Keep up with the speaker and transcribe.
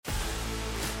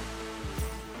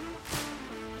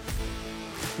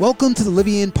Welcome to the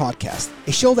Livian Podcast,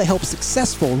 a show that helps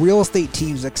successful real estate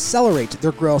teams accelerate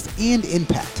their growth and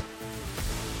impact.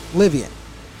 Livian,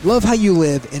 love how you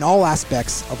live in all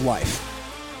aspects of life.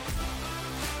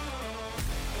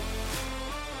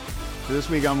 So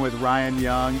this week I'm with Ryan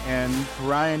Young, and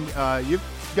Ryan, you've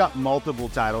got multiple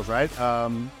titles, right?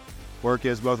 Work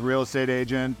as both real estate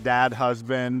agent, dad,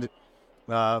 husband,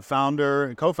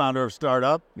 founder, co-founder of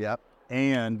startup. Yep.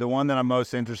 And the one that I'm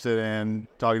most interested in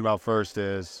talking about first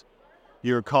is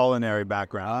your culinary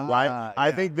background, right?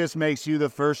 I think this makes you the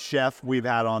first chef we've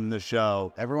had on the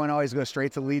show. Everyone always goes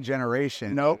straight to lead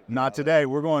generation. Nope, not today.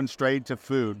 We're going straight to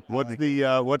food. What's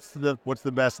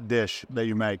the best dish that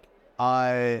you make?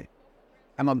 I'm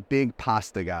a big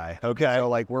pasta guy. Okay. So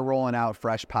like we're rolling out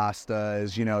fresh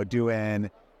pastas,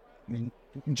 doing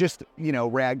just,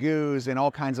 ragouts and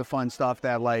all kinds of fun stuff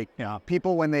that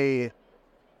people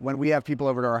when we have people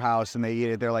over to our house and they eat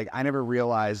it, they're like, I never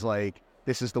realized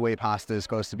this is the way pasta is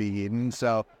supposed to be eaten.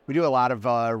 So we do a lot of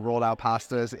rolled out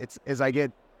pastas. It's as I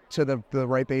get to the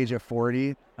ripe age of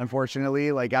 40, unfortunately,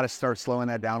 got to start slowing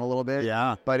that down a little bit.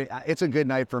 Yeah. But it's a good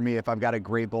night for me if I've got a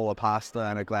great bowl of pasta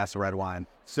and a glass of red wine.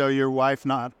 So your wife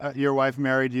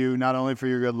married you not only for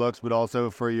your good looks, but also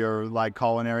for your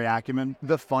culinary acumen?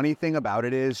 The funny thing about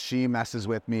it is she messes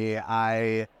with me.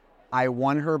 I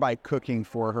won her by cooking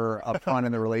for her up front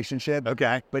in the relationship.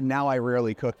 Okay. But now I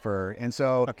rarely cook for her. And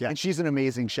so, Okay. And she's an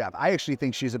amazing chef. I actually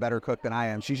think she's a better cook than I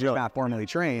am. She's just not formally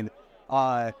trained.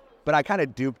 But I kind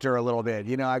of duped her a little bit.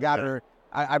 I got her,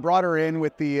 I brought her in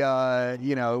with the,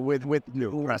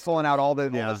 with pulling out all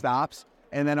the stops.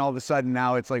 And then all of a sudden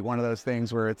now it's one of those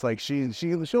things where it's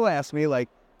she'll ask me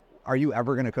are you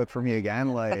ever going to cook for me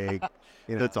again?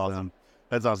 That's awesome.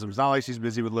 That's awesome. It's not like she's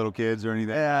busy with little kids or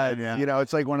anything. Yeah.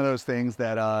 It's one of those things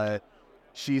that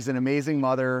she's an amazing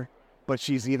mother, but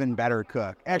she's even better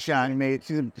cook. Actually,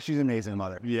 she's an amazing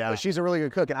mother. Yeah. But she's a really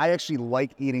good cook, and I actually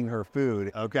like eating her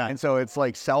food. Okay. And so it's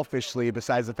selfishly,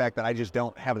 besides the fact that I just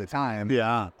don't have the time.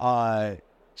 Yeah.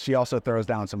 She also throws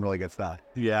down some really good stuff.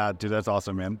 Yeah, dude, that's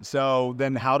awesome, man. So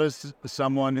then how does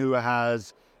someone who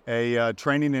has a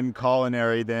training in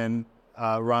culinary then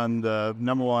run the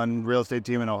 #1 real estate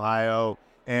team in Ohio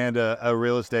and a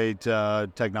real estate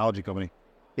technology company?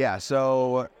 Yeah,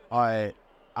 so I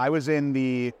was in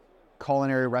the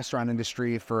culinary restaurant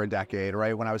industry for a decade,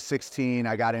 right? When I was 16,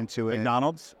 I got into it.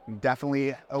 McDonald's?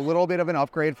 Definitely a little bit of an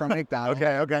upgrade from McDonald's.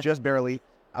 Okay. Just barely.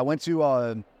 I went to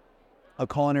a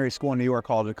culinary school in New York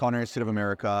called the Culinary Institute of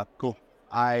America. Cool.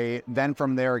 I then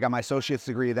from there got my associate's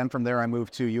degree. Then from there I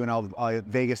moved to UNL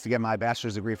Vegas to get my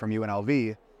bachelor's degree from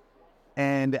UNLV.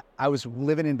 And I was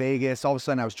living in Vegas. All of a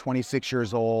sudden I was 26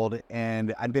 years old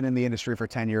and I'd been in the industry for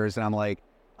 10 years. And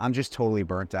I'm just totally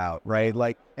burnt out, right?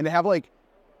 And to have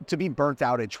to be burnt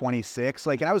out at 26,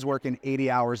 and I was working 80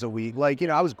 hours a week.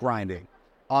 I was grinding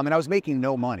and I was making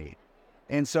no money.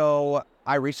 And so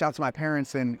I reached out to my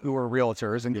parents who were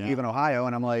realtors in Cleveland, Ohio.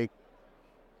 And I'm like,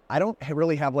 I don't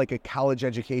really have a college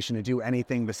education to do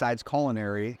anything besides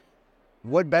culinary.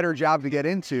 What better job to get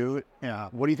into? Yeah.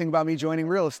 What do you think about me joining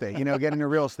real estate? Get into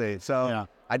real estate. So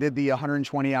I did the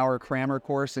 120-hour crammer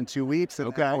course in 2 weeks.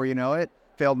 And before you know it,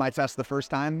 failed my test the first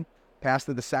time, passed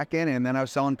it the second, and then I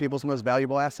was selling people's most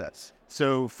valuable assets.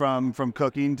 So from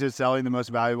cooking to selling the most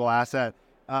valuable asset,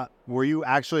 were you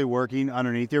actually working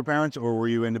underneath your parents or were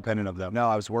you independent of them? No,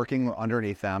 I was working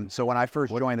underneath them. So when I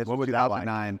first joined, this was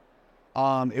 2009.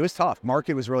 It was tough.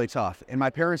 Market was really tough. And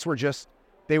my parents were just,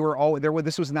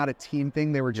 this was not a team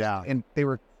thing. They were just, and they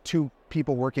were two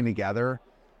people working together.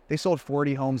 They sold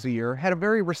 40 homes a year, had a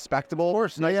very respectable,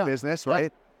 nice business,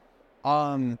 right?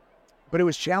 But it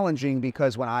was challenging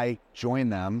because when I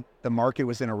joined them, the market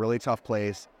was in a really tough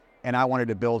place and I wanted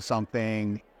to build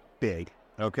something big.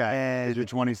 Okay. And you're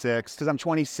 26. Because I'm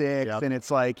 26 and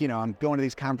it's I'm going to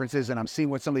these conferences and I'm seeing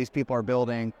what some of these people are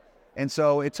building. And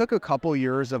so it took a couple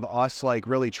years of us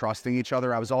really trusting each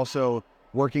other. I was also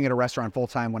working at a restaurant full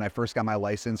time when I first got my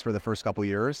license for the first couple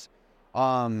years.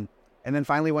 And then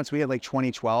finally, once we had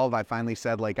 2012, I finally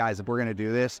said guys, if we're going to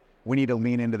do this, we need to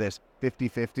lean into this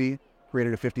 50-50,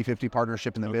 created a 50-50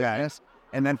 partnership in the business.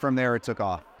 And then from there it took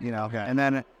off, and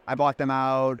then I bought them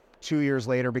out 2 years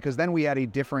later because then we had a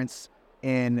difference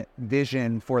in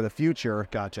vision for the future.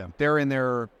 Gotcha. They're in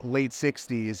their late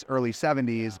 60s, early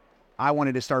 70s. I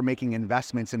wanted to start making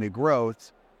investments into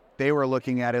growth. They were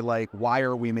looking at it why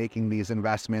are we making these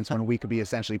investments when we could be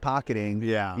essentially pocketing?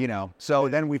 So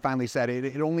then we finally said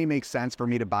it only makes sense for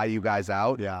me to buy you guys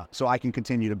out so I can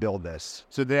continue to build this.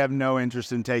 So they have no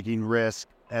interest in taking risk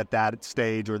at that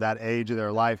stage or that age of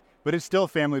their life, but it's still a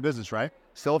family business, right?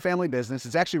 Still a family business.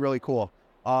 It's actually really cool.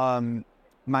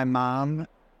 My mom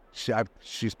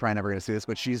she's probably never going to see this,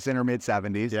 but she's in her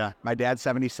mid-70s. Yeah. My dad's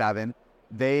 77.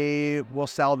 They will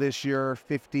sell this year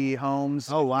 50 homes.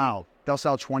 Oh, wow. They'll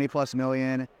sell 20 plus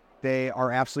million. They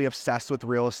are absolutely obsessed with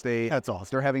real estate. That's awesome.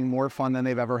 They're having more fun than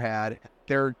they've ever had.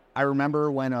 I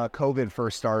remember when COVID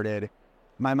first started,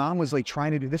 my mom was like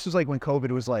trying to do, this was like when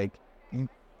COVID was like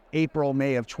April,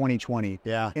 May of 2020.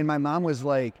 Yeah. And my mom was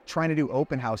like trying to do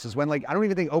open houses when like, I don't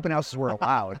even think open houses were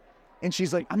allowed. And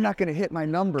she's like, I'm not going to hit my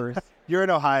numbers. You're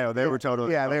in Ohio. They were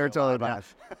totally. Yeah, they were totally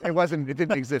biased. It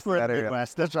didn't exist in that area.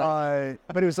 Midwest. That's right.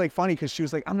 But it was like funny because she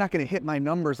was like, I'm not going to hit my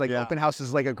numbers. Like Yeah. open house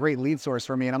is like a great lead source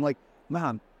for me. And I'm like,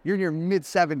 Mom, you're in your mid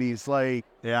 70s. Like,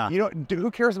 Yeah. you know, who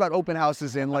cares about open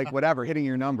houses and like whatever, hitting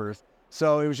your numbers.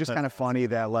 So it was just kind of funny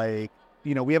that like,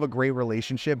 you know, we have a great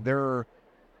relationship. They're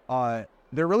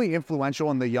really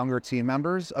influential in the younger team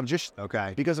members of just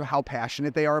Okay. because of how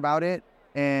passionate they are about it.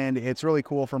 And it's really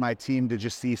cool for my team to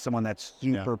just see someone that's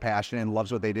super passionate and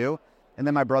loves what they do. And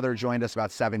then my brother joined us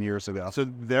about 7 years ago. So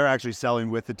they're actually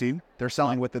selling with the team? They're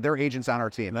selling with their agents on our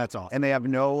team. That's awesome. And they have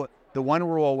the one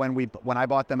rule when I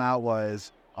bought them out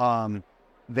was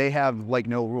they have like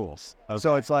no rules. Okay.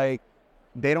 So it's like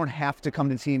they don't have to come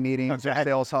to team meetings or Okay.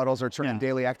 sales huddles or turn in Yeah.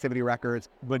 daily activity records.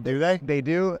 But do they? They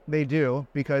do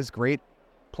because great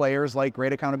players like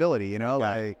great accountability, you know?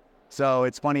 Okay. Like, so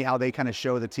it's funny how they kind of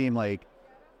show the team like,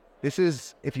 this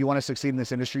is, if you want to succeed in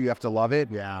this industry, you have to love it.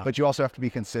 Yeah. But you also have to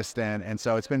be consistent. And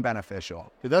so it's been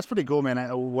beneficial. Dude, that's pretty cool, man.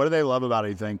 What do they love about it,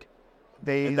 you think?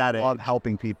 They At that love age.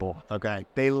 helping people. Okay.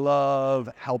 They love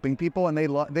helping people, and they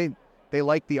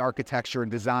like the architecture and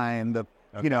design.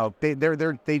 Okay. You know,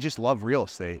 they just love real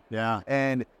estate. Yeah.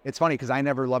 And it's funny because I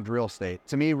never loved real estate.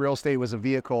 To me, real estate was a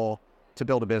vehicle to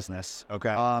build a business. Okay.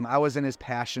 I wasn't as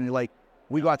passionate. Like,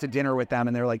 we go out to dinner with them,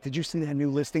 and they're like, "Did you see that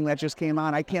new listing that just came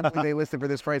on? I can't believe they listed for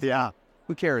this price." Yeah.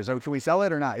 Who cares? Can we sell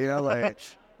it or not? You know, like,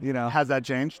 you know, Has that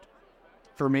changed?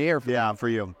 for me or for Yeah, for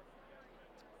you.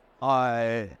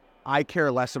 I care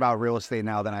less about real estate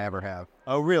now than I ever have.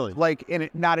 Oh, really? Like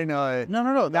not in No.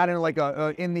 like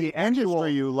in the Industry actual.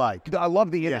 you like. I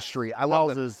love the industry. I love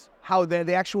Houses. how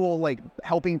the actual like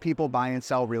helping people buy and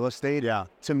sell real estate. Yeah.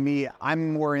 To me,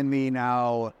 I'm more in the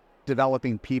now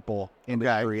developing people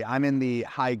industry. I'm in the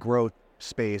high growth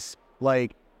space.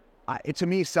 Like, to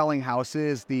me, selling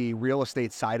houses, the real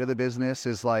estate side of the business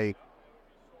is like,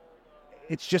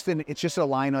 it's just a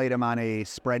line item on a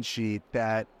spreadsheet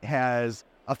that has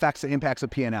affects and impacts of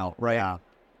P&L, right? Yeah.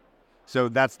 So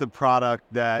that's the product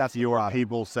that That's the your product.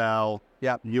 people sell.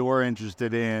 Yep. You're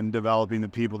interested in developing the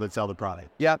people that sell the product.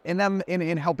 Yeah, and them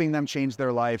in helping them change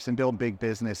their lives and build big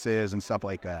businesses and stuff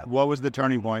like that. What was the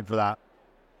turning point for that?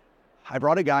 I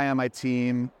brought a guy on my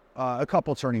team, a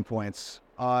couple turning points.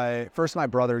 First, my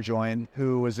brother joined,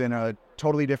 who was in a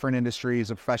totally different industry.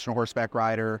 He's a professional horseback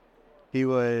rider. He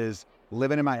was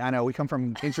living I know we come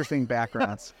from interesting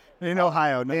backgrounds. In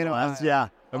Ohio, no In less. Ohio.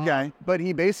 Yeah. Okay. But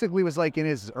he basically was like in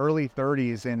his early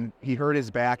 30s and he hurt his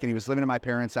back and he was living in my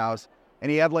parents' house and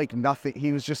he had like nothing.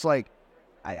 He was just like,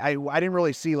 I didn't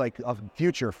really see like a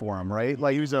future for him, right?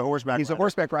 Like He was a horseback he's a rider.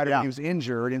 horseback rider. Yeah. And he was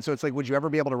injured. And so it's like, would you ever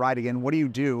be able to ride again? What do you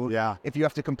do Yeah. if you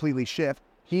have to completely shift?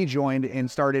 He joined and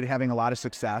started having a lot of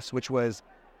success, which was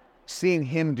seeing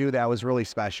him do that was really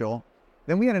special.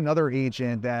 Then we had another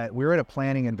agent that we were at a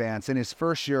planning advance. In his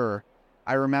first year,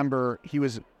 I remember he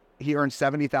earned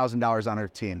 $70,000 on our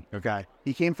team. Okay.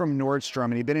 He came from Nordstrom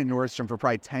and he'd been at Nordstrom for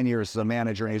probably 10 years as a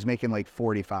manager and he was making like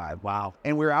 45. Wow.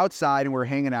 And we were outside and we were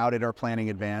hanging out at our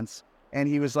planning advance. And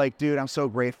he was like, dude, I'm so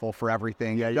grateful for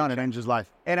everything Yeah, you've you done. changed his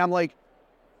life. And I'm like,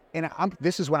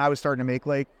 this is when I was starting to make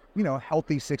like, you know,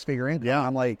 healthy 6-figure income. Yeah.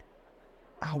 I'm like,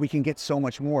 oh, we can get so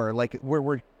much more. Like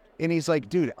and he's like,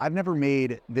 dude, I've never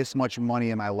made this much money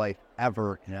in my life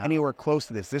ever, Yeah. anywhere close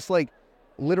to this. This like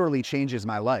literally changes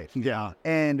my life. Yeah.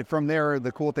 And from there,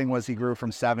 the cool thing was he grew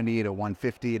from 70 to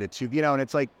 150 to 2, you know, and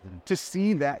it's like to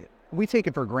see that we take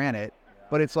it for granted,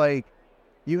 but it's like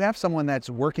you have someone that's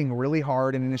working really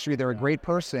hard in an industry. They're a great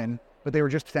person, but they were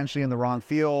just potentially in the wrong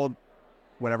field,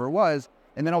 whatever it was.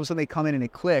 And then all of a sudden they come in and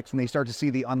it clicks and they start to see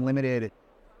the unlimited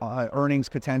earnings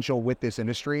potential with this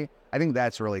industry. I think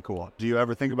that's really cool. Do you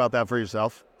ever think about that for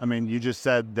yourself? I mean, you just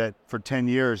said that for 10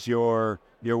 years you're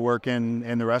working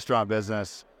in the restaurant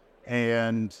business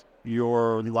and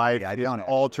your life Yeah, I has don't.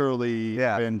 alterly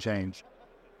Yeah. been changed.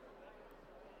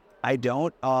 I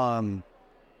don't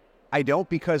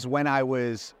because when I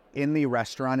was in the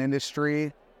restaurant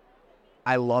industry,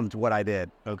 I loved what I did.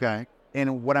 Okay.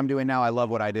 And what I'm doing now, I love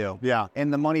what I do. Yeah.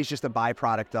 And the money's just a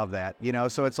byproduct of that, you know?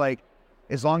 So it's like,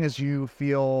 as long as you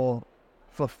feel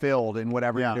fulfilled in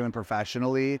whatever Yeah. you're doing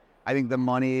professionally, I think the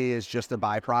money is just a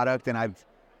byproduct. And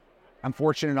I'm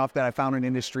fortunate enough that I found an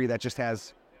industry that just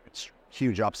has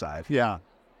huge upside. Yeah.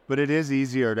 But it is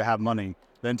easier to have money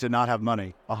than to not have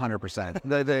money.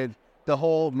 100%. The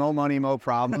whole no money, no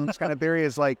problems kind of theory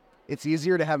is like, it's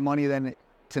easier to have money than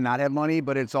to not have money,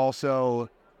 but it's also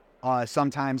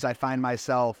sometimes I find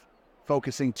myself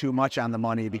focusing too much on the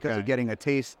money because of getting a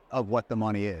taste of what the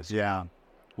money is. Yeah.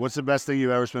 What's the best thing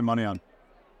you've ever spent money on?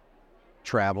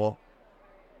 Travel.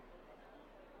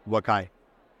 What kind?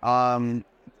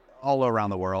 All around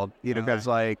the world, because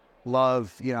like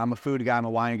love, I'm a food guy, I'm a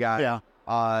wine guy.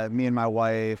 Yeah. Me and my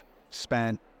wife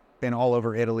been all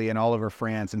over Italy and all over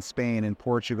France and Spain and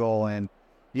Portugal and,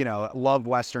 love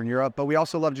Western Europe, but we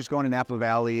also love just going to Napa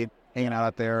Valley, hanging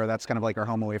out there. That's kind of like our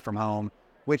home away from home,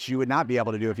 which you would not be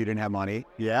able to do if you didn't have money.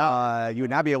 Yeah. You would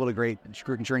not be able to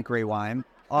drink great wine.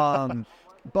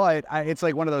 But it's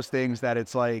like one of those things that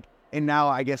it's like, and now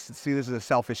I guess, see, this is a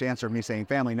selfish answer of me saying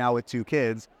family. Now with 2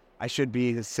 kids, I should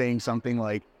be saying something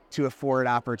like to afford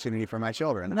opportunity for my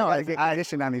children. No, I get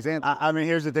conditioned on these answers. I mean,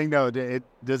 here's the thing though.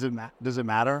 Does it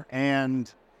matter?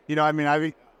 And,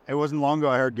 it wasn't long ago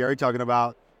I heard Gary talking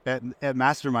about at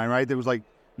Mastermind, right? There was like,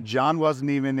 John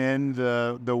wasn't even in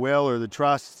the will or the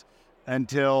trust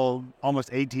until almost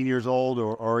 18 years old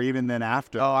or even then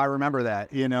after. Oh, I remember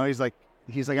that. He's like,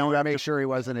 I want to make sure he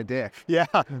wasn't a dick. Yeah,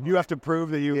 you have to prove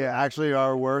that you actually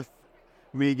are worth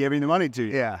me giving the money to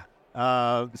you. Yeah.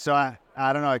 So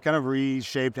I don't know. It kind of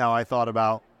reshaped how I thought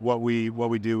about what we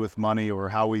do with money or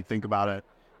how we think about it.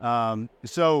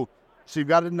 So you've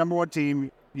got a number one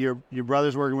team. Your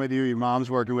brother's working with you. Your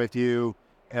mom's working with you.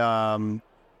 And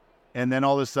then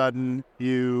all of a sudden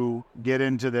you get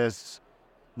into this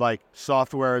like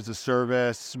software as a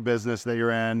service business that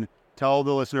you're in. Tell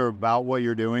the listener about what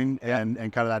you're doing and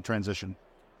kind of that transition.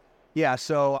 Yeah,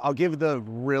 so I'll give the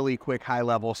really quick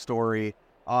high-level story.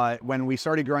 When we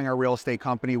started growing our real estate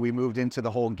company, we moved into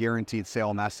the whole guaranteed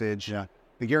sale message. Yeah.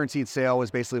 The guaranteed sale was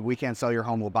basically, we can't sell your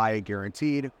home, we'll buy it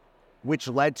guaranteed, which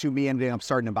led to me ending up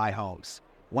starting to buy homes.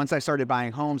 Once I started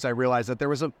buying homes, I realized that there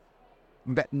was a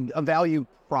value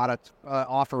product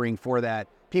offering for that.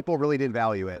 People really did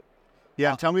value it.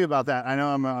 Yeah, tell me about that. I know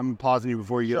I'm pausing you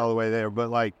before you get all the way there, but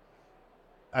like,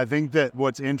 I think that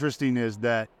what's interesting is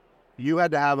that you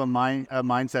had to have a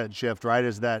mindset shift, right?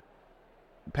 Is that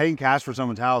paying cash for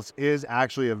someone's house is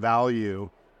actually a value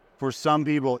for some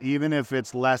people, even if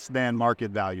it's less than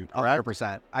market value, correct?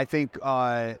 100%. I think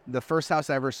the first house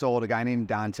I ever sold, a guy named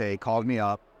Dante called me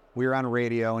up. We were on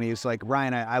radio, and he was like,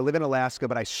 Ryan, I live in Alaska,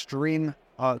 but I stream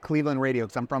Cleveland radio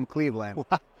because I'm from Cleveland.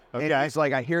 Okay. And he's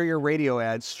like, I hear your radio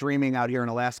ads streaming out here in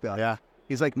Alaska. Yeah.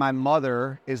 He's like, my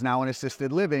mother is now in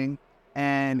assisted living,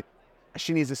 and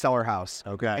she needs to sell her house.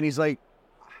 Okay. And he's like,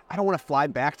 I don't want to fly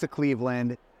back to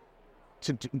Cleveland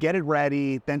to get it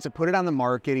ready, then to put it on the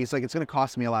market. He's like, it's going to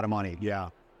cost me a lot of money. Yeah.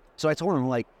 So I told him,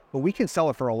 like, well, we can sell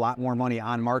it for a lot more money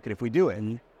on market if we do it.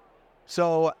 Mm-hmm.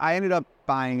 So I ended up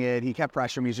buying it. He kept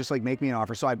pressuring me. He's just like, make me an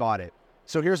offer. So I bought it.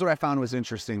 So here's what I found was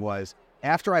interesting was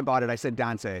after I bought it, I said,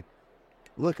 Dante,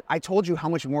 look, I told you how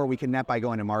much more we can net by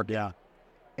going to market. Yeah.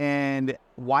 And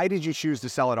why did you choose to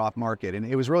sell it off market? And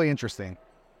it was really interesting.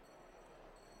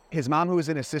 His mom, who was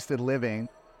in assisted living,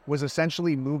 was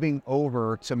essentially moving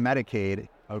over to Medicaid.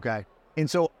 Okay. And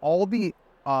so all the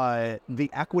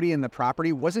equity in the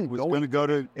property wasn't going to go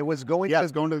to. It was going. Yeah,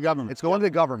 it's going to the government. It's going to the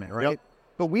government, right? Yep.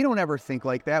 But we don't ever think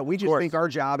like that. We just think our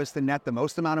job is to net the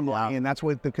most amount of money, and that's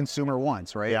what the consumer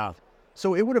wants, right? Yeah.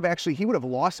 So he would have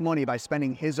lost money by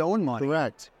spending his own money.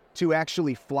 Correct. To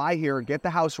actually fly here, get the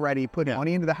house ready, put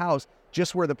money into the house,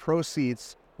 just where the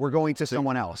proceeds were going to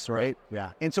someone else, right?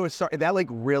 Yeah. And so that like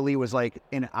really was like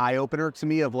an eye opener to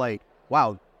me of like,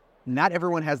 wow, not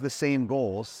everyone has the same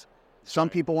goals. Some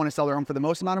people want to sell their home for the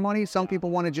most amount of money. Some people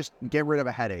want to just get rid of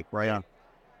a headache, right? Yeah.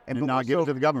 And not give it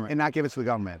to the government. And not give it to the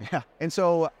government. Yeah. And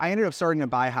so I ended up starting to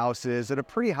buy houses at a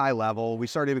pretty high level. We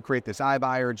started to create this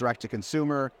iBuyer, direct to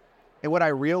consumer. And what I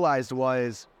realized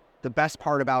was the best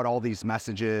part about all these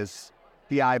messages,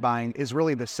 the iBuying, is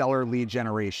really the seller lead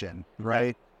generation,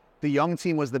 right? The young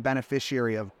team was the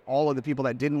beneficiary of all of the people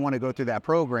that didn't want to go through that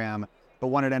program, but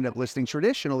wanted to end up listing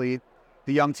traditionally.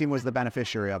 The young team was the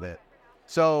beneficiary of it.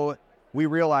 So we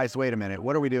realized, wait a minute,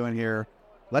 what are we doing here?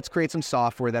 Let's create some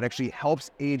software that actually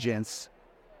helps agents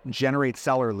generate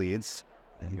seller leads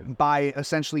by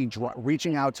essentially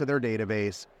reaching out to their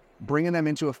database, bringing them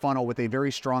into a funnel with a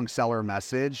very strong seller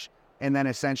message, and then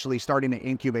essentially starting to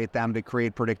incubate them to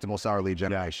create predictable seller lead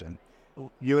generation.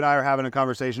 You and I are having a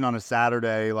conversation on a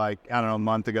Saturday, like, I don't know, a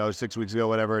month ago, 6 weeks ago,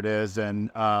 whatever it is.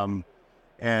 And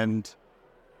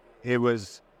it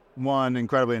was, one,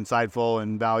 incredibly insightful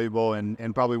and valuable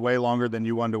and probably way longer than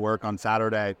you wanted to work on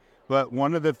Saturday. But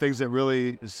one of the things that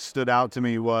really stood out to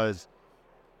me was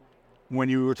when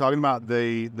you were talking about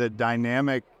the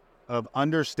dynamic of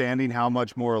understanding how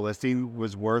much more a listing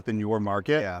was worth in your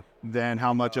market than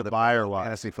how much a buyer was.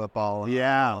 Fantasy football.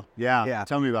 Yeah.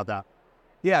 Tell me about that.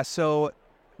 Yeah, so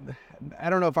I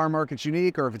don't know if our market's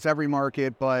unique or if it's every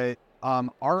market, but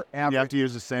our average... You have to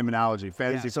use the same analogy.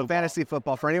 Fantasy football. So fantasy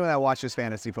football, for anyone that watches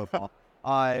fantasy football,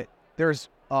 there's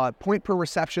point per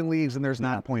reception leagues and there's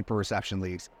not point per reception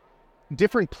leagues.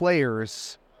 Different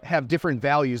players have different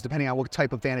values depending on what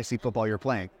type of fantasy football you're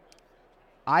playing.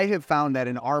 I have found that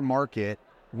in our market,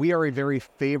 we are a very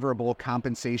favorable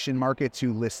compensation market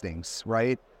to listings,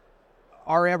 right?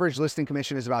 Our average listing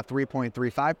commission is about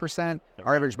 3.35%.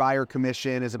 Our average buyer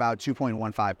commission is about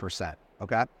 2.15%,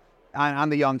 okay? On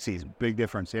the young season. Big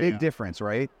difference. Big difference,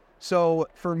 right? So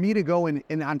for me to go in,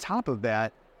 and on top of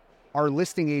that, our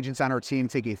listing agents on our team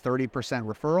take a 30%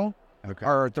 referral,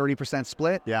 or 30%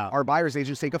 split. Our buyer's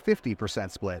agents take a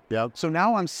 50% split. So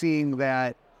now I'm seeing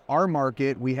that our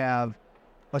market, we have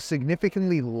a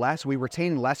significantly less, we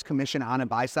retain less commission on a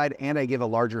buy side, and I give a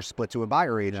larger split to a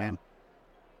buyer agent.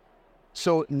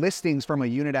 So listings from a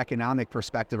unit economic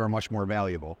perspective are much more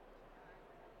valuable.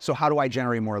 So how do I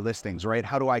generate more listings, right?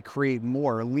 How do I create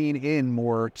more, lean in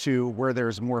more to where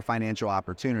there's more financial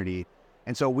opportunity?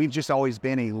 And so we've just always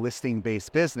been a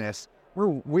listing-based business.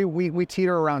 We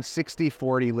teeter around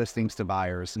 60-40 listings to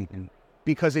buyers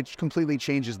because it completely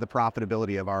changes the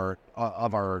profitability of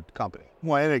our company.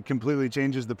 Well, and it completely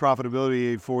changes the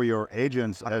profitability for your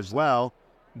agents as well,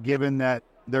 given that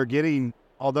they're getting,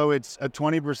 although it's a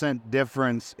 20%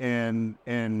 difference in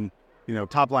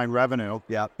top line revenue,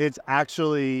 it's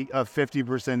actually a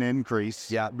 50%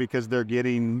 increase because they're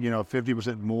getting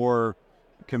 50% more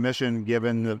commission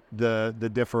given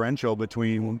the differential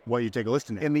between what you take a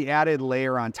listing at. And the added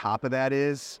layer on top of that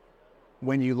is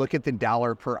when you look at the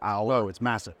dollar per hour, it's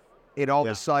massive. It all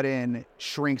of a sudden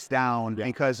shrinks down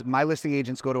because my listing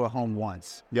agents go to a home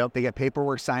once. They get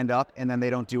paperwork signed up and then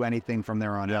they don't do anything from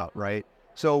there on out, right?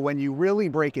 So when you really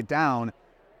break it down,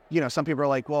 some people are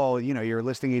like, well, your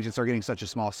listing agents are getting such a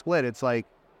small split. It's like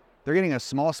they're getting a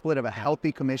small split of a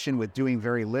healthy commission with doing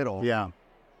very little.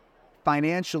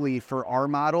 Financially, for our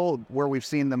model, where we've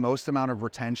seen the most amount of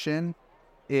retention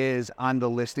is on the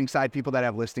listing side, people that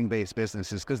have listing-based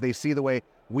businesses, because they see the way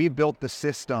we built the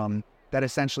system that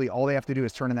essentially all they have to do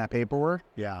is turn in that paperwork.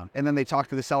 And then they talk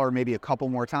to the seller maybe a couple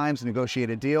more times, negotiate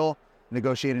a deal,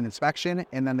 negotiate an inspection,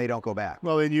 and then they don't go back.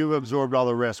 Well, then you've absorbed all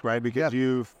the risk, right? Because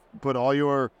you've put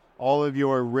all of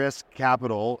your risk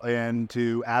capital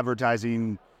into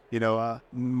advertising,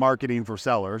 marketing for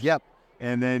sellers.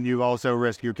 And then you also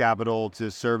risk your capital to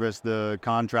service the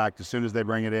contract as soon as they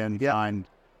bring it in, signed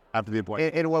after the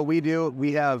appointment. And what we do,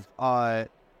 we have one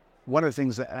of the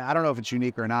things that, I don't know if it's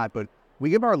unique or not, but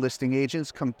we give our listing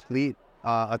agents complete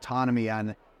autonomy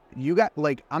on,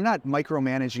 I'm not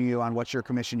micromanaging you on what your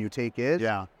commission you take is.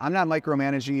 I'm not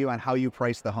micromanaging you on how you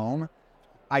price the home.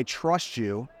 I trust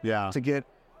you to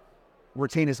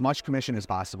retain as much commission as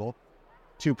possible,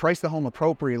 to price the home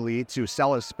appropriately, to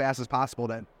sell as fast as possible,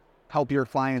 to help your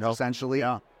clients essentially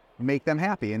make them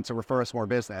happy and to refer us more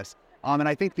business. And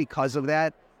I think because of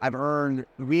that,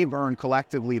 we've earned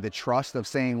collectively the trust of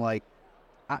saying, like,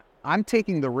 I'm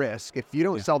taking the risk. If you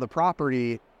don't sell the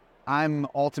property, I'm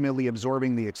ultimately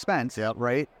absorbing the expense,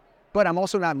 right? But I'm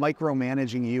also not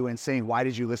micromanaging you and saying, why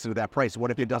did you list it at that price? What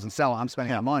if it doesn't sell? I'm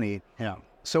spending that money.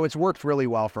 So it's worked really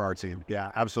well for our team.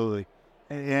 Yeah, absolutely.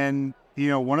 And,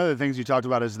 one of the things you talked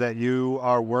about is that you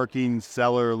are working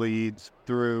seller leads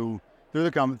through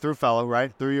Fellow,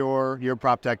 right? Through your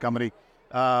prop tech company.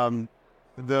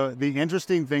 The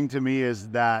interesting thing to me is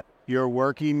that you're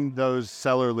working those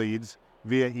seller leads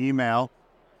via email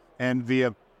and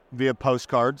via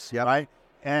postcards, right?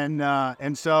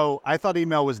 And so I thought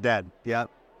email was dead.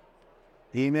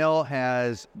 Email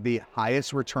has the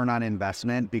highest return on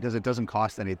investment because it doesn't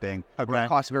cost anything. It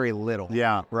costs very little.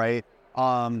 Right.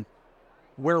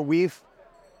 What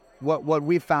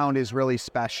we've found is really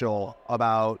special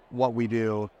about what we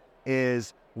do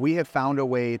is we have found a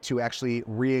way to actually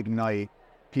reignite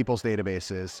people's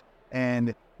databases.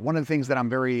 And one of the things that I'm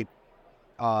very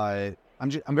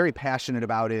passionate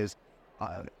about is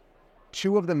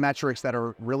two of the metrics that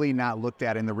are really not looked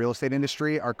at in the real estate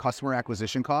industry are customer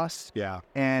acquisition costs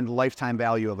and lifetime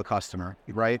value of a customer,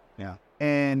 right?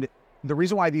 And the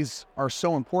reason why these are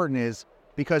so important is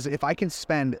because if I can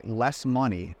spend less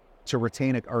money to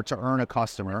retain or to earn a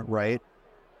customer, right,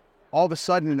 all of a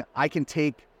sudden I can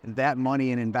take that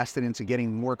money and invest it into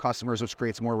getting more customers, which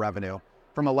creates more revenue.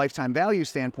 From a lifetime value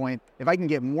standpoint, if I can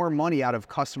get more money out of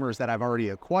customers that I've already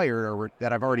acquired or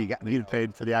that I've already gotten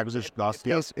paid for the acquisition cost.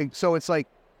 So it's like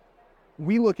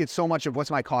we look at so much of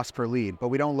what's my cost per lead, but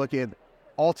we don't look at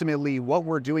ultimately what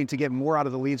we're doing to get more out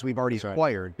of the leads we've already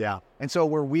acquired. Yeah. And so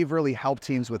where we've really helped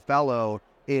teams with Fellow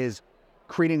is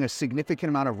creating a significant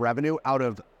amount of revenue out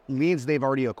of leads they've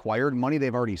already acquired, money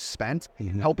they've already spent,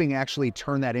 helping actually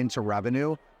turn that into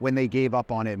revenue when they gave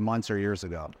up on it months or years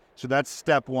ago. So that's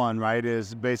step one, right?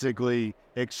 Is basically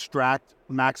extract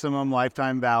maximum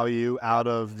lifetime value out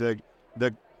of the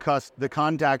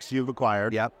contacts you've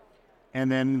acquired. Yep. And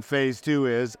then phase two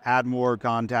is add more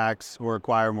contacts or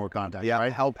acquire more contacts. Yeah.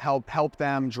 Right? Help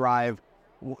them drive.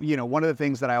 You know, one of the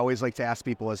things that I always like to ask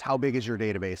people is how big is your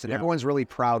database? And everyone's really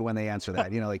proud when they answer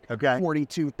that, you know, like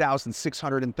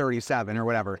 42,637 or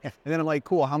whatever. And then I'm like,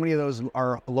 cool, how many of those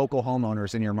are local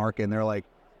homeowners in your market? And they're like,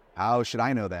 how should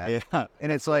I know that? Yeah.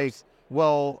 And it's like,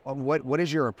 well, what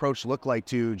does your approach look like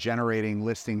to generating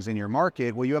listings in your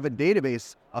market? Well, you have a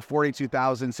database of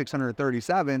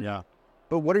 42,637. Yeah.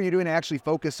 But what are you doing to actually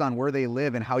focus on where they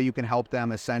live and how you can help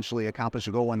them essentially accomplish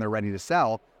a goal when they're ready to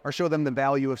sell, or show them the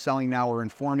value of selling now, or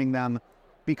informing them,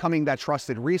 becoming that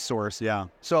trusted resource? Yeah.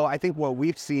 So I think what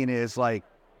we've seen is like,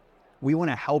 we want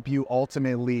to help you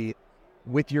ultimately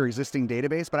with your existing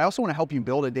database, but I also want to help you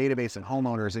build a database of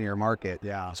homeowners in your market.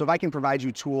 Yeah. So if I can provide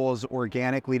you tools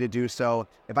organically to do so,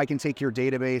 if I can take your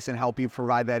database and help you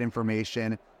provide that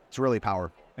information, it's really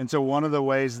powerful. And so one of the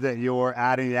ways that you're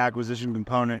adding the acquisition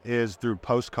component is through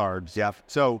postcards. Yep.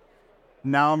 So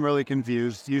now I'm really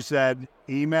confused. You said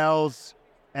emails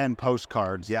and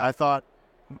postcards. Yeah. I thought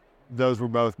those were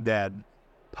both dead.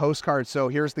 Postcards. So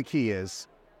here's the key is,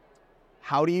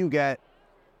 how do you get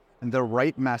the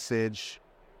right message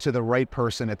to the right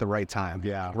person at the right time?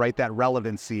 Yeah. Right? That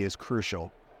relevancy is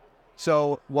crucial.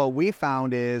 So what we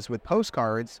found is with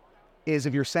postcards is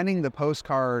if you're sending the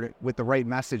postcard with the right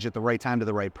message at the right time to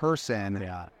the right person,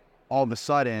 all of a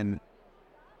sudden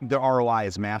the ROI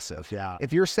is massive. Yeah.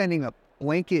 If you're sending a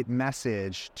blanket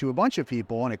message to a bunch of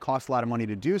people and it costs a lot of money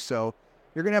to do so,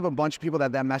 you're going to have a bunch of people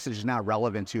that message is not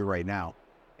relevant to right now.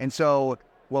 And so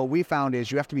what we found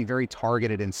is you have to be very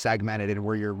targeted and segmented in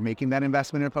where you're making that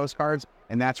investment in postcards,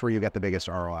 and that's where you get the biggest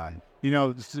ROI. You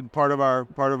know, part of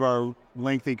our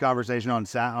lengthy conversation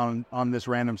on this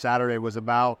random Saturday was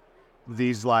about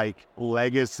these like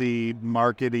legacy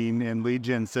marketing and lead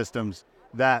gen systems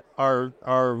that are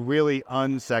really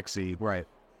unsexy. Right.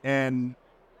 And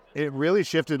it really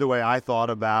shifted the way I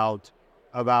thought about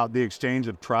the exchange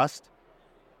of trust.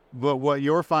 But what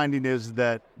you're finding is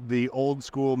that the old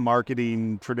school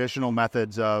marketing, traditional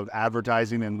methods of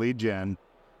advertising and lead gen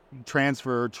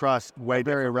transfer trust way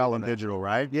very relevant. Digital,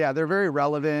 right? Yeah, they're very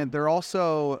relevant. They're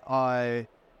also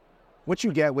what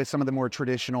you get with some of the more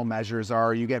traditional measures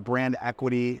are you get brand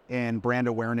equity and brand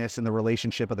awareness in the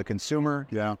relationship of the consumer.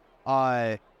 Yeah.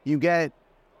 You get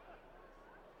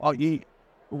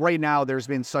right now there's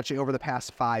been over the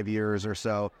past 5 years or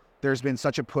so, there's been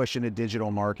such a push into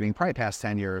digital marketing, probably past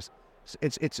 10 years.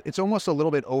 It's almost a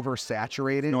little bit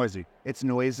oversaturated. It's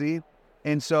noisy.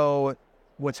 And so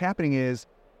what's happening is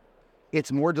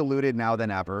it's more diluted now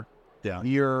than ever. Yeah.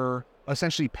 You're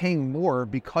essentially paying more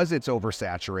because it's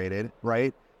oversaturated,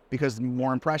 right? Because the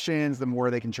more impressions, the more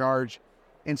they can charge.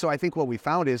 And so I think what we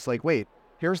found is like, wait,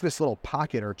 here's this little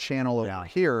pocket or channel over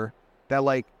here that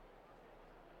like,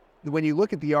 when you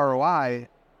look at the ROI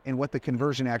and what the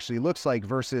conversion actually looks like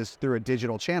versus through a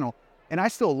digital channel, and I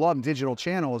still love digital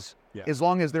channels as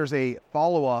long as there's a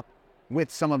follow-up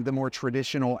with some of the more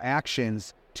traditional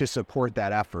actions to support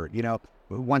that effort. You know,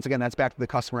 once again, that's back to the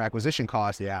customer acquisition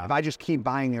cost. Yeah. If I just keep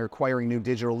buying or acquiring new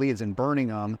digital leads and burning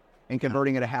them and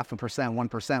converting it at 0.5%,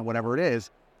 1%, whatever it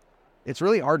is, it's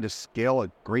really hard to scale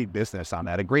a great business on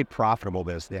that, a great profitable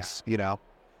business, you know?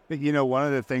 You know, one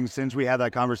of the things since we had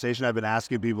that conversation, I've been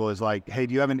asking people is like, hey,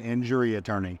 do you have an injury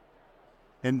attorney?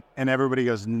 And everybody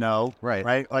goes, no.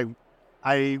 Right. Like,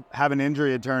 I have an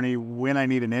injury attorney when I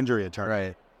need an injury attorney.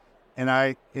 Right. And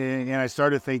I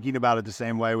started thinking about it the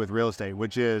same way with real estate,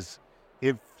 which is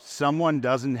if someone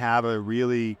doesn't have a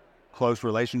really close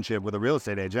relationship with a real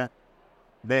estate agent,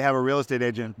 they have a real estate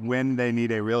agent when they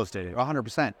need a real estate agent.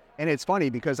 100%. And it's funny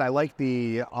because I like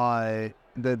the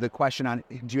question on,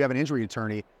 do you have an injury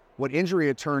attorney? What injury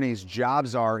attorneys'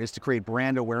 jobs are is to create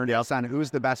brand awareness on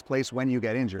who's the best place when you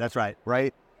get injured. That's right.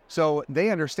 Right? So they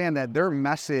understand that their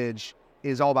message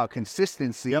is all about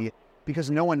consistency because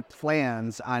no one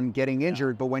plans on getting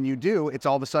injured. But when you do, it's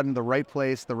all of a sudden the right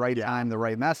place, the right time, the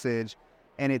right message.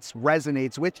 And it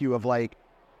resonates with you of like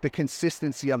the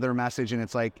consistency of their message. And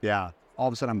it's like, all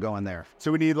of a sudden I'm going there.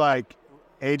 So we need like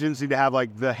agency to have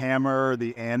like the hammer,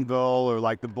 the anvil, or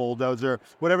like the bulldozer,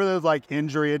 whatever those like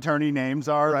injury attorney names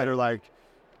are that are like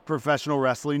professional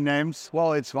wrestling names?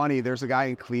 Well, it's funny. There's a guy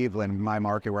in Cleveland, my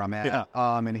market where I'm at,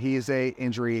 and he's a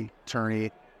injury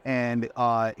attorney, and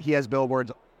he has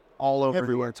billboards all over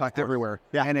Everywhere. tucked everywhere.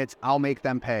 Yeah. And it's, I'll make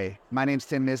them pay. My name's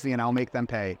Tim Misney, and I'll make them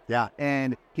pay. Yeah.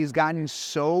 And he's gotten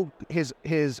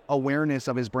his awareness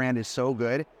of his brand is so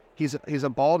good. He's a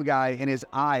bald guy, and his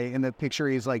eye in the picture,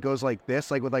 he's like goes like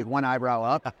this, like with like one eyebrow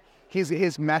up.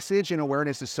 His message and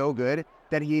awareness is so good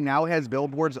that he now has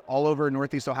billboards all over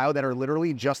Northeast Ohio that are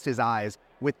literally just his eyes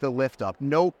with the lift up.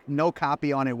 No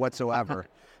copy on it whatsoever.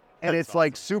 And it's awesome.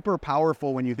 Like super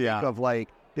powerful when you think of like,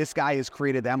 this guy has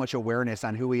created that much awareness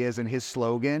on who he is and his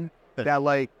slogan that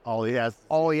like all he has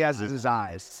is his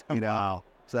eyes, you know? Wow.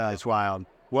 So it's wild.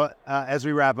 What, as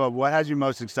we wrap up, what has you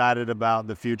most excited about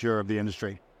the future of the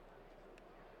industry?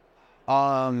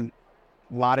 Lot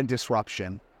of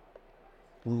disruption.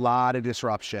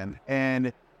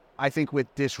 And I think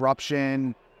with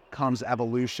disruption comes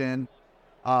evolution,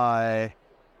 it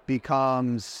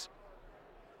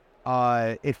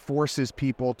forces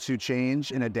people to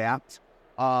change and adapt.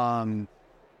 And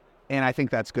I think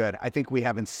that's good. I think we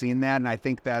haven't seen that. And I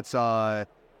think that's, I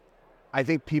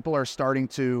think people are starting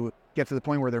to get to the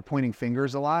point where they're pointing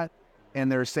fingers a lot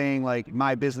and they're saying like,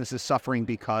 my business is suffering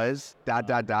because ...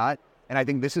 And I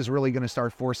think this is really going to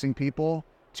start forcing people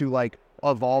to like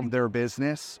evolve their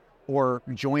business or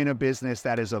join a business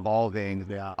that is evolving,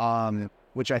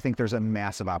 which I think there's a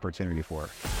massive opportunity for.